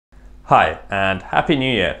Hi and Happy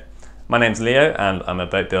New Year! My name's Leo and I'm a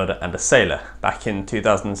boat builder and a sailor. Back in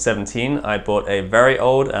 2017 I bought a very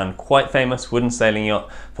old and quite famous wooden sailing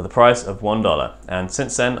yacht for the price of $1, and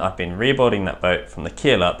since then I've been rebuilding that boat from the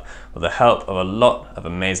keel up with the help of a lot of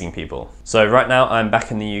amazing people. So right now I'm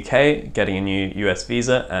back in the UK getting a new US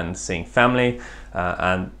visa and seeing family,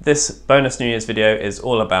 and this bonus New Year's video is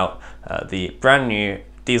all about the brand new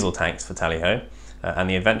diesel tanks for Tally-Ho. And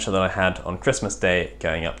the adventure that I had on Christmas Day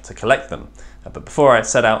going up to collect them. But before I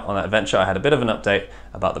set out on that adventure, I had a bit of an update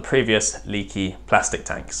about the previous leaky plastic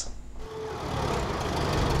tanks.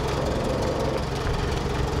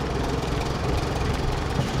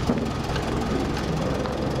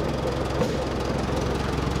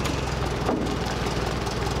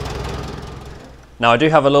 Now I do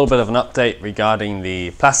have a little bit of an update regarding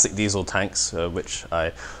the plastic diesel tanks, which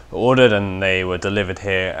I ordered and they were delivered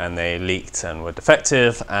here and they leaked and were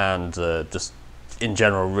defective and just in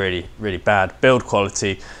general really bad build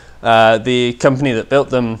quality. The company that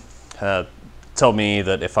built them told me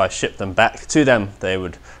that if I shipped them back to them they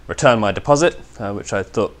would return my deposit, which I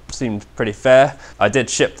thought seemed pretty fair. I did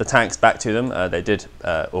ship the tanks back to them. They did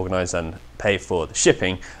organise and pay for the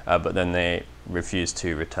shipping, but then they refused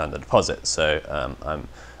to return the deposit. So I'm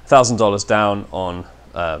 $1,000 down on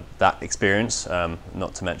that experience,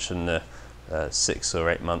 not to mention the 6 or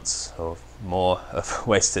 8 months or more of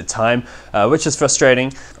wasted time, which is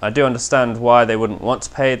frustrating. I do understand why they wouldn't want to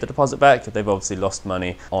pay the deposit back. They've obviously lost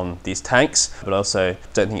money on these tanks, but also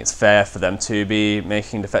don't think it's fair for them to be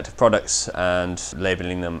making defective products and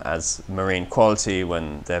labelling them as marine quality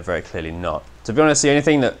when they're very clearly not. To be honest, the only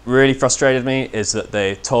thing that really frustrated me is that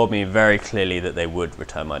they told me very clearly that they would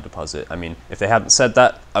return my deposit. I mean, if they hadn't said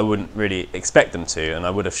that, I wouldn't really expect them to, and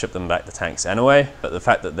I would have shipped them back the tanks anyway. But the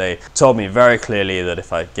fact that they told me very clearly that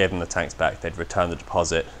if I gave them the tanks back, they'd return the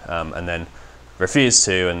deposit, and then refused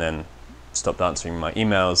to, and then stopped answering my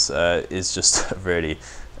emails, is just a really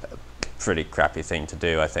pretty crappy thing to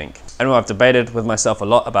do, I think. Anyway, I've debated with myself a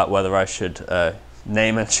lot about whether I should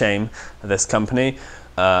name and shame this company.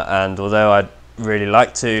 And although I'd really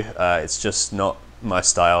like to, it's just not my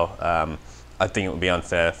style. I think it would be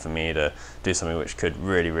unfair for me to do something which could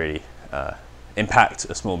really impact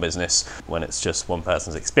a small business when it's just one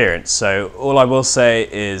person's experience. So all I will say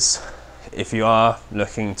is, if you are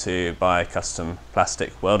looking to buy custom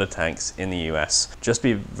plastic welded tanks in the US, just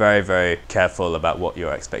be very careful about what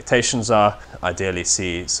your expectations are. Ideally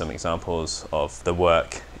see some examples of the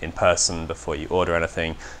work in person before you order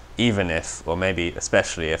anything, even if, or maybe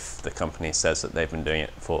especially if, the company says that they've been doing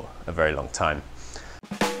it for a very long time.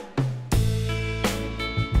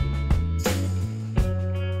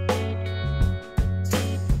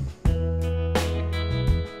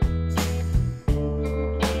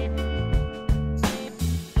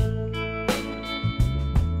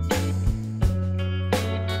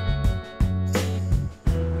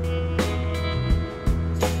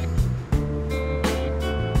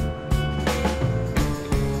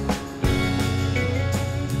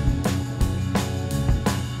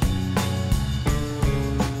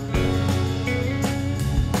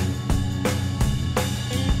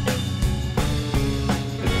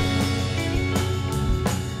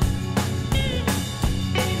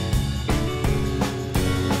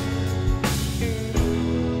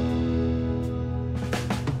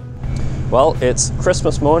 Well, it's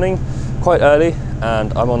Christmas morning, quite early,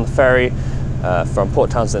 and I'm on the ferry from Port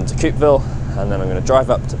Townsend to Coupeville, and then I'm going to drive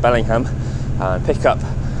up to Bellingham and pick up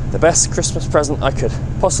the best Christmas present I could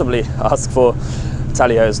possibly ask for,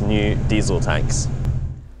 Tally-Ho's new diesel tanks.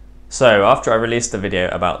 So after I released the video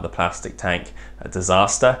about the plastic tank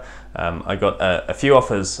disaster, I got a few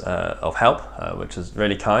offers of help, which was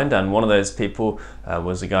really kind, and one of those people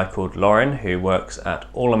was a guy called Lauren who works at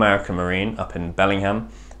All American Marine up in Bellingham.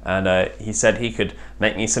 And he said he could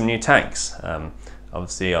make me some new tanks.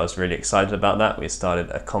 Obviously I was really excited about that. We started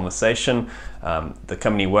a conversation. The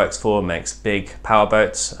company he works for makes big power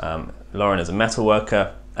boats. Lauren is a metal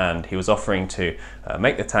worker, and he was offering to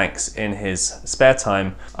make the tanks in his spare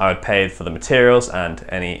time. I would pay for the materials and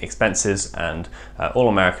any expenses, and All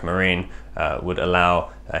American Marine would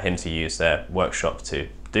allow him to use their workshop to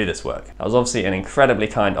do this work. That was obviously an incredibly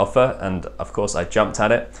kind offer, and of course I jumped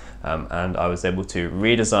at it, and I was able to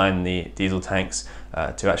redesign the diesel tanks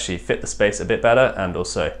to actually fit the space a bit better and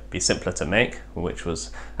also be simpler to make, which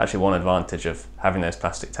was actually one advantage of having those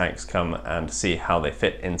plastic tanks come and see how they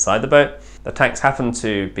fit inside the boat. The tanks happened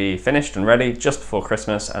to be finished and ready just before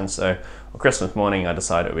Christmas, and so on Christmas morning I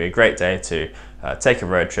decided it would be a great day to take a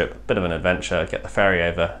road trip, a bit of an adventure, get the ferry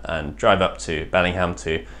over and drive up to Bellingham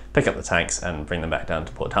to pick up the tanks and bring them back down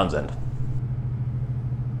to Port Townsend.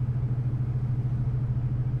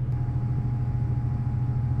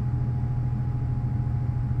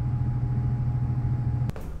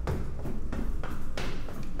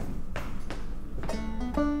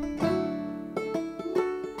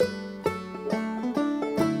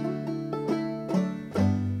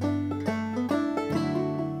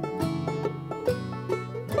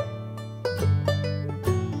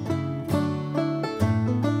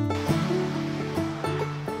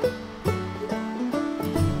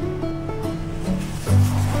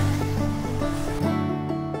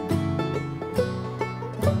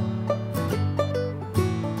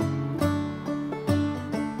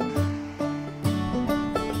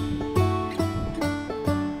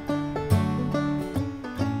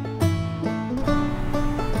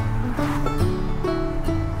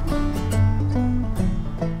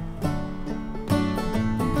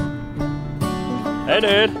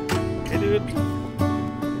 dude. Hey, dude.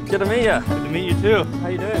 Good to meet you. Good to meet you too. How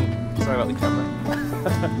you doing? Sorry about the camera.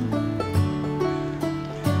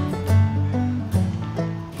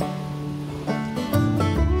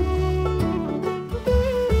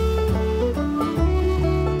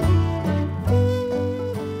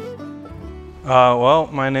 Well,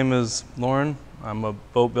 my name is Lauren. I'm a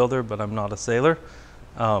boat builder, but I'm not a sailor.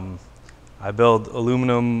 I build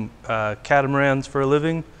aluminum catamarans for a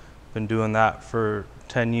living. Been doing that for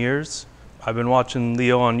 10 years. I've been watching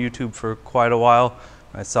Leo on YouTube for quite a while.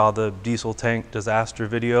 I saw the diesel tank disaster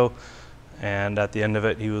video, and at the end of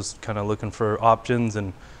it, he was kind of looking for options,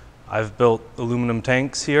 and I've built aluminum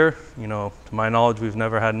tanks here. You know, to my knowledge, we've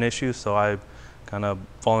never had an issue, so I kind of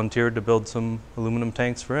volunteered to build some aluminum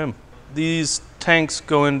tanks for him. These tanks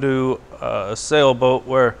go into a sailboat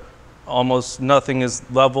where almost nothing is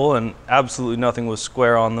level and absolutely nothing was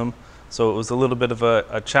square on them. So it was a little bit of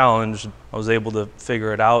a challenge. I was able to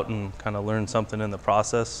figure it out and kind of learn something in the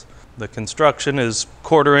process. The construction is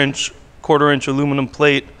quarter inch aluminum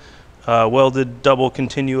plate, welded double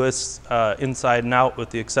continuous inside and out with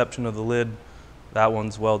the exception of the lid. That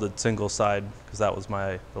one's welded single side because that was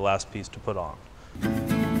the last piece to put on.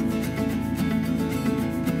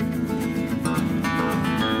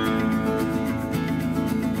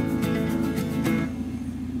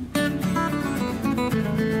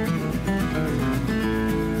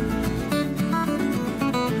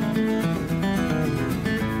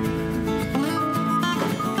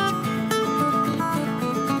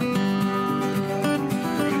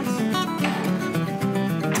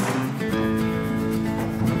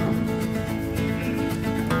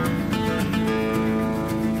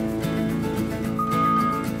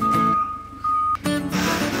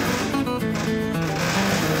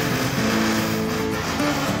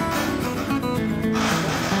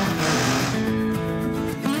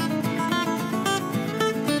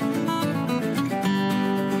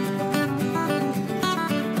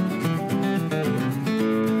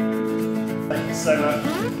 So much.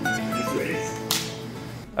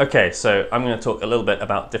 Okay, so I'm going to talk a little bit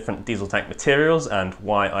about different diesel tank materials and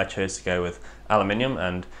why I chose to go with aluminium,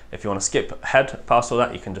 and if you want to skip ahead past all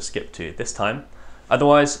that, you can just skip to this time.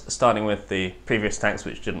 Otherwise, starting with the previous tanks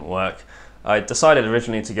which didn't work, I decided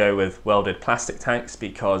originally to go with welded plastic tanks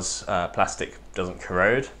because plastic doesn't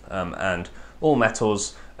corrode, and all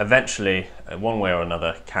metals eventually, one way or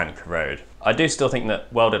another, can corrode. I do still think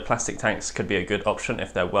that welded plastic tanks could be a good option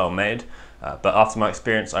if they're well made, but after my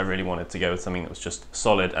experience I really wanted to go with something that was just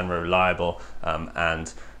solid and reliable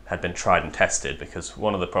and had been tried and tested, because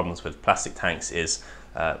one of the problems with plastic tanks is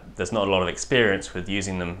there's not a lot of experience with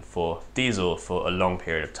using them for diesel for a long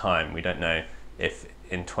period of time. We don't know if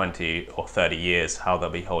in 20 or 30 years how they'll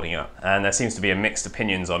be holding up, and there seems to be a mixed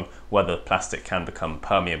opinions on whether plastic can become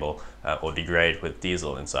permeable or degrade with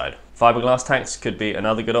diesel inside. Fiberglass tanks could be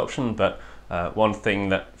another good option, but one thing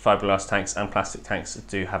that fiberglass tanks and plastic tanks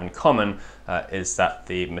do have in common is that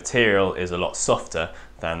the material is a lot softer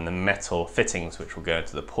than the metal fittings which will go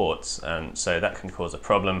into the ports, and so that can cause a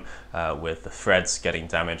problem with the threads getting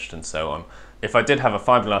damaged and so on. If I did have a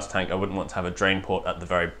fiberglass tank, I wouldn't want to have a drain port at the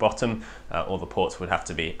very bottom. All the ports would have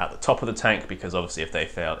to be at the top of the tank, because obviously if they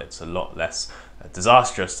fail, it's a lot less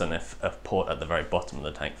disastrous than if a port at the very bottom of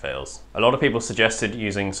the tank fails. A lot of people suggested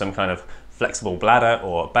using some kind of flexible bladder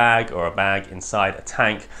or a bag inside a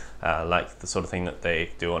tank, like the sort of thing that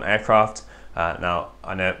they do on aircraft. Now,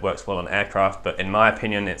 I know it works well on aircraft, but in my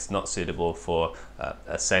opinion, it's not suitable for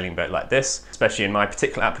a sailing boat like this. Especially in my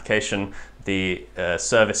particular application, the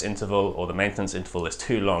service interval or the maintenance interval is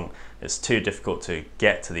too long. It's too difficult to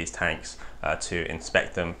get to these tanks to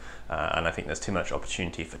inspect them, and I think there's too much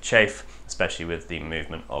opportunity for chafe, especially with the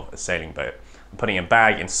movement of a sailing boat. Putting a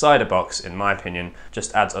bag inside a box, in my opinion,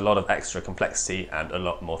 just adds a lot of extra complexity and a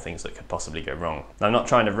lot more things that could possibly go wrong. Now, I'm not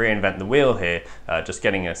trying to reinvent the wheel here, just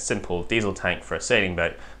getting a simple diesel tank for a sailing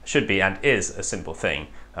boat should be and is a simple thing.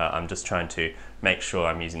 I'm just trying to make sure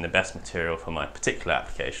I'm using the best material for my particular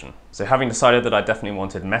application. So having decided that I definitely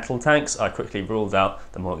wanted metal tanks, I quickly ruled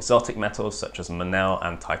out the more exotic metals such as Monel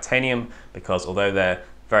and titanium, because although they're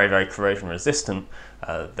very, very corrosion resistant,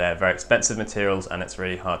 they're very expensive materials, and it's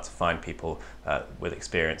really hard to find people with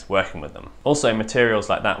experience working with them. Also, materials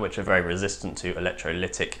like that which are very resistant to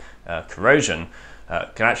electrolytic corrosion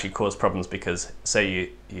can actually cause problems, because say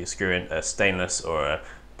you screw in a stainless or a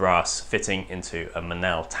brass fitting into a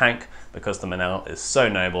Monel tank, because the Monel is so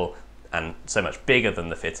noble and so much bigger than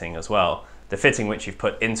the fitting as well, the fitting which you've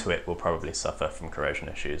put into it will probably suffer from corrosion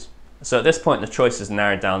issues. So at this point the choice is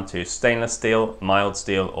narrowed down to stainless steel, mild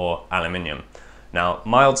steel or aluminium. Now,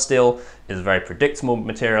 mild steel is a very predictable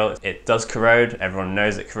material. It does corrode, everyone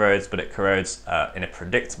knows it corrodes, but it corrodes in a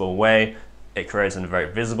predictable way. It corrodes in a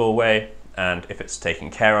very visible way, and if it's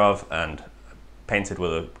taken care of and painted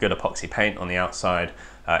with a good epoxy paint on the outside,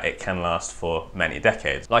 it can last for many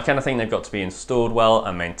decades. Like anything, they've got to be installed well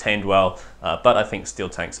and maintained well, but I think steel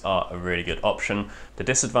tanks are a really good option. The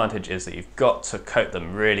disadvantage is that you've got to coat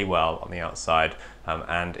them really well on the outside,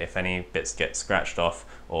 and if any bits get scratched off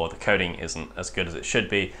or the coating isn't as good as it should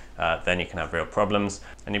be, then you can have real problems.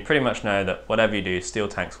 And you pretty much know that whatever you do, steel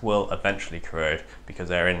tanks will eventually corrode because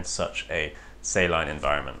they're in such a saline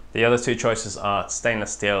environment. The other two choices are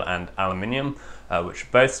stainless steel and aluminium, which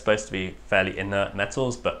are both supposed to be fairly inert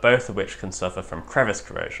metals, but both of which can suffer from crevice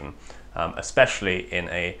corrosion, especially in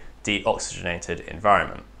a deoxygenated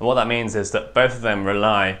environment. And what that means is that both of them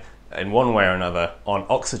rely in one way or another on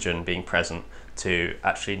oxygen being present to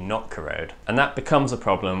actually not corrode. And that becomes a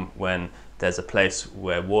problem when there's a place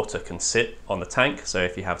where water can sit on the tank. So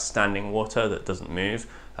if you have standing water that doesn't move,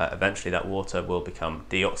 eventually that water will become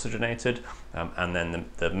deoxygenated, and then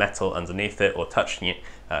the metal underneath it or touching it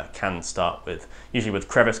can start with, usually with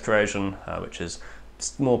crevice corrosion, which is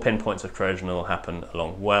small pinpoints of corrosion that will happen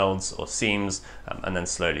along welds or seams, and then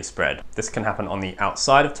slowly spread. This can happen on the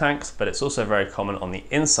outside of tanks, but it's also very common on the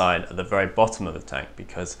inside at the very bottom of the tank,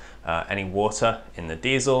 because any water in the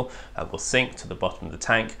diesel will sink to the bottom of the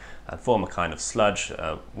tank and form a kind of sludge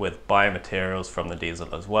with biomaterials from the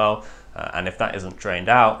diesel as well. And if that isn't drained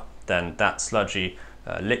out, then that sludgy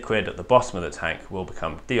liquid at the bottom of the tank will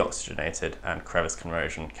become deoxygenated, and crevice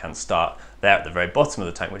corrosion can start there at the very bottom of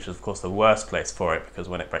the tank, which is of course the worst place for it, because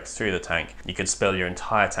when it breaks through the tank, you could spill your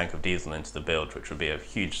entire tank of diesel into the bilge, which would be a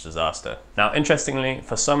huge disaster. Now, interestingly,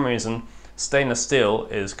 for some reason, stainless steel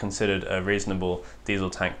is considered a reasonable diesel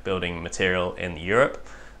tank building material in Europe,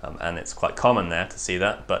 and it's quite common there to see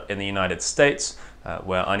that. But in the United States,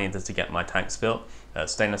 where I needed to get my tanks built,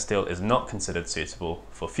 stainless steel is not considered suitable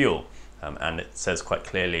for fuel. And it says quite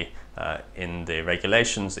clearly in the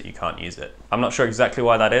regulations that you can't use it. I'm not sure exactly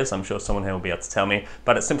why that is. I'm sure someone here will be able to tell me,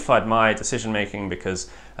 but it simplified my decision making, because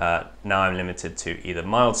now I'm limited to either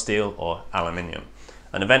mild steel or aluminium.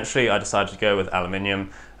 And eventually I decided to go with aluminium,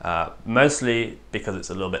 mostly because it's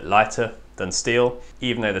a little bit lighter than steel,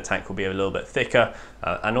 even though the tank will be a little bit thicker,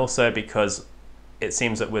 and also because it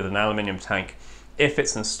seems that with an aluminium tank, if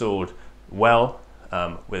it's installed well,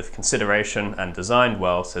 with consideration and designed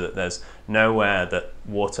well so that there's nowhere that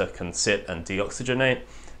water can sit and deoxygenate,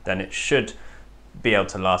 then it should be able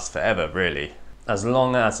to last forever, really. As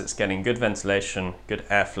long as it's getting good ventilation, good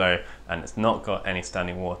airflow, and it's not got any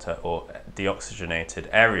standing water or deoxygenated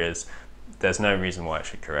areas, there's no reason why it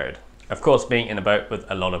should corrode. Of course, being in a boat with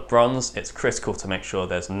a lot of bronze, it's critical to make sure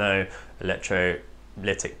there's no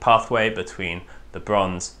electrolytic pathway between the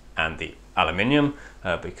bronze and the aluminium,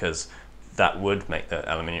 because that would make the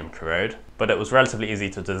aluminium corrode. But it was relatively easy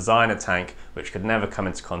to design a tank which could never come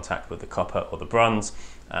into contact with the copper or the bronze,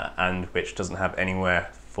 and which doesn't have anywhere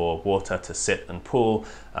for water to sit and pool,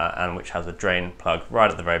 and which has a drain plug right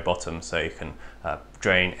at the very bottom, so you can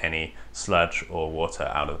drain any sludge or water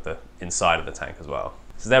out of the inside of the tank as well.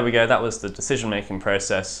 So there we go, that was the decision-making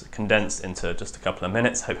process condensed into just a couple of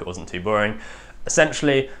minutes. Hope it wasn't too boring.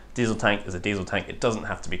 Essentially, diesel tank is a diesel tank. It doesn't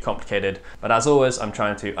have to be complicated, but as always, I'm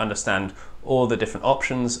trying to understand all the different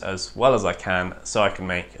options as well as I can, so I can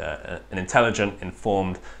make an intelligent,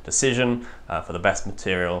 informed decision for the best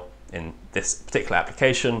material in this particular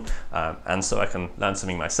application, and so I can learn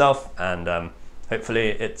something myself, and hopefully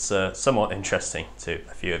it's somewhat interesting to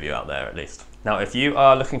a few of you out there at least. Now, if you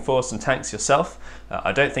are looking for some tanks yourself,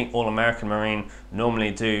 I don't think All American Marine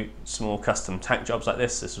normally do small custom tank jobs like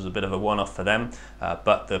this. This was a bit of a one-off for them,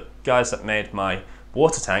 but the guys that made my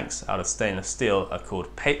water tanks out of stainless steel are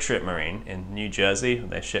called Patriot Marine in New Jersey.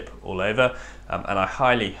 They ship all over, and I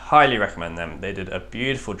highly recommend them. They did a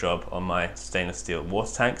beautiful job on my stainless steel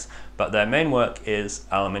water tanks, but their main work is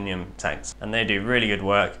aluminium tanks, and they do really good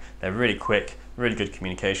work. They're really quick, really good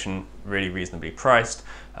communication, really reasonably priced.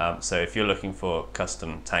 So if you're looking for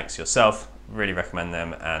custom tanks yourself, really recommend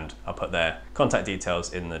them, and I'll put their contact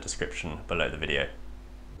details in the description below the video.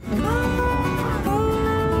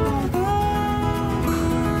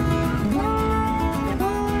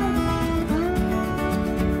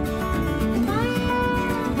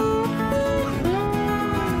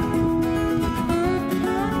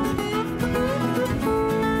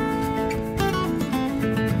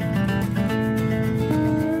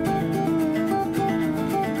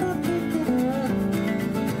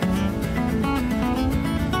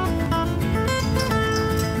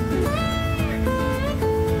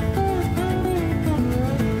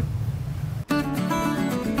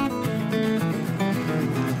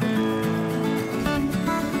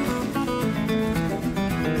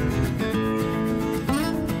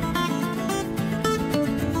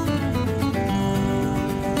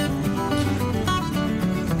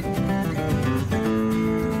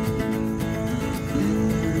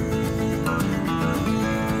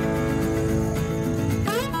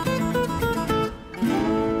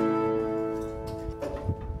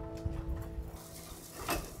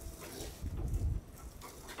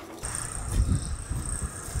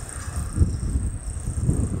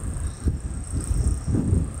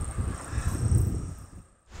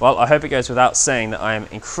 Well, I hope it goes without saying that I am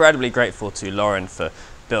incredibly grateful to Lauren for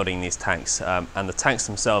building these tanks, and the tanks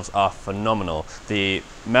themselves are phenomenal. The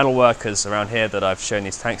metal workers around here that I've shown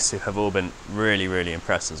these tanks to have all been really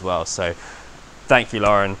impressed as well. So thank you,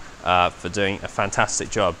 Lauren, for doing a fantastic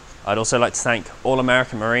job. I'd also like to thank All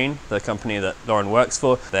American Marine, the company that Lauren works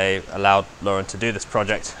for. They allowed Lauren to do this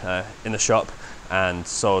project in the shop and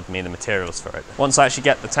sold me the materials for it. Once I actually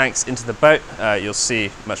get the tanks into the boat, you'll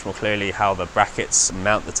see much more clearly how the brackets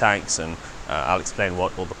mount the tanks, and I'll explain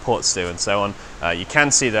what all the ports do and so on. You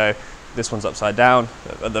can see though, this one's upside down.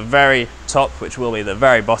 At the very top, which will be the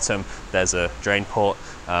very bottom, there's a drain port,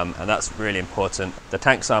 and that's really important. The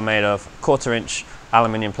tanks are made of 1/4 inch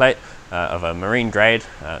aluminium plate of a marine grade,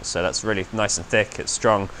 so that's really nice and thick, it's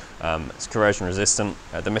strong, it's corrosion resistant.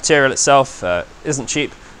 The material itself isn't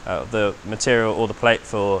cheap. The material or the plate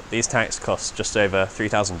for these tanks costs just over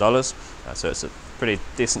 $3,000, so it's a pretty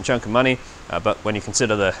decent chunk of money, but when you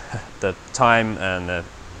consider the time and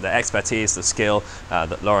the expertise, the skill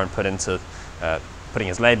that Lauren put into putting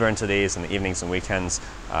his labor into these in the evenings and weekends,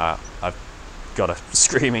 I've got a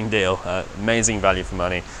screaming deal. Amazing value for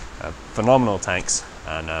money, phenomenal tanks,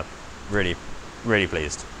 and really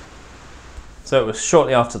pleased. So it was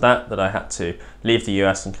shortly after that I had to leave the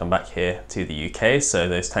US and come back here to the UK, so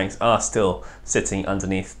those tanks are still sitting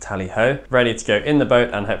underneath tally-ho, ready to go in the boat,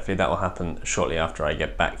 and hopefully that will happen shortly after I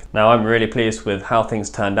get back. Now, I'm really pleased with how things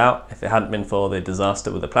turned out. If it hadn't been for the disaster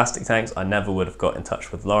with the plastic tanks, I never would have got in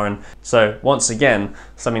touch with Lauren. So once again,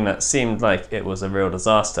 something that seemed like it was a real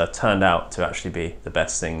disaster turned out to actually be the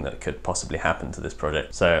best thing that could possibly happen to this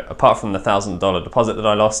project. So apart from the $1,000 deposit that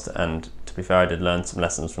I lost, and to be fair, I did learn some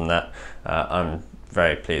lessons from that, I'm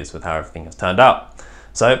very pleased with how everything has turned out.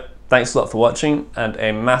 So thanks a lot for watching, and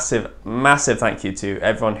a massive thank you to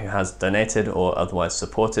everyone who has donated or otherwise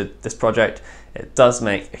supported this project. It does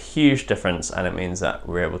make a huge difference, and it means that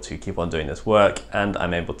we're able to keep on doing this work, and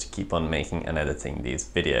I'm able to keep on making and editing these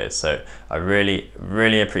videos. So I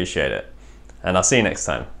really appreciate it, and I'll see you next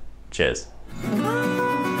time. Cheers.